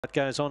It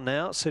goes on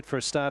now, set for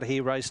a start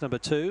here, race number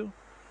 2.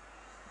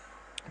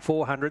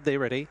 400, they're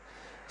ready,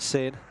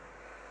 set,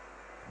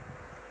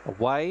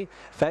 away.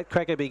 Fat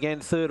Cracker began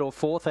third or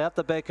fourth. Out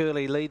the back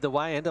early, lead the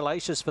way. And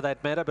Delicious for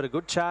that matter, but a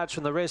good charge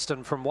from the rest.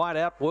 And from White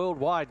Out,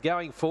 Worldwide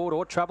going forward.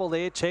 Or Trouble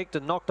there, checked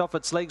and knocked off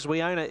its legs.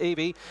 We Own It,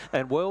 Evie.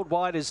 And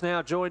Worldwide is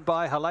now joined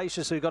by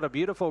Hellacious, who got a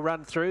beautiful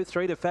run through.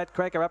 3 to Fat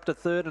Cracker, up to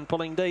third and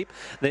pulling deep.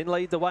 Then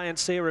lead the way and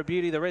Sarah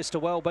Beauty. The rest are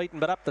well beaten,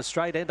 but up the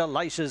straight. And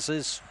Delicious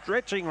is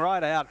stretching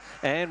right out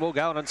and will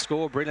go on and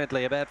score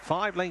brilliantly. About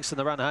 5 lengths in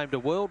the run home to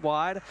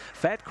Worldwide.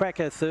 Fat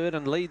Cracker third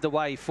and lead the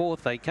way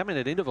fourth. They come in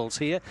at intervals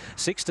here.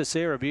 6 to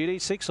Sarah Beauty,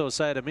 6 or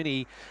so to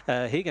Minnie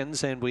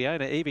Higgins, and We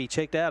Own It, Evie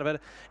checked out of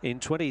it in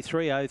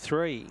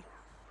 23.03.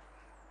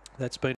 That's been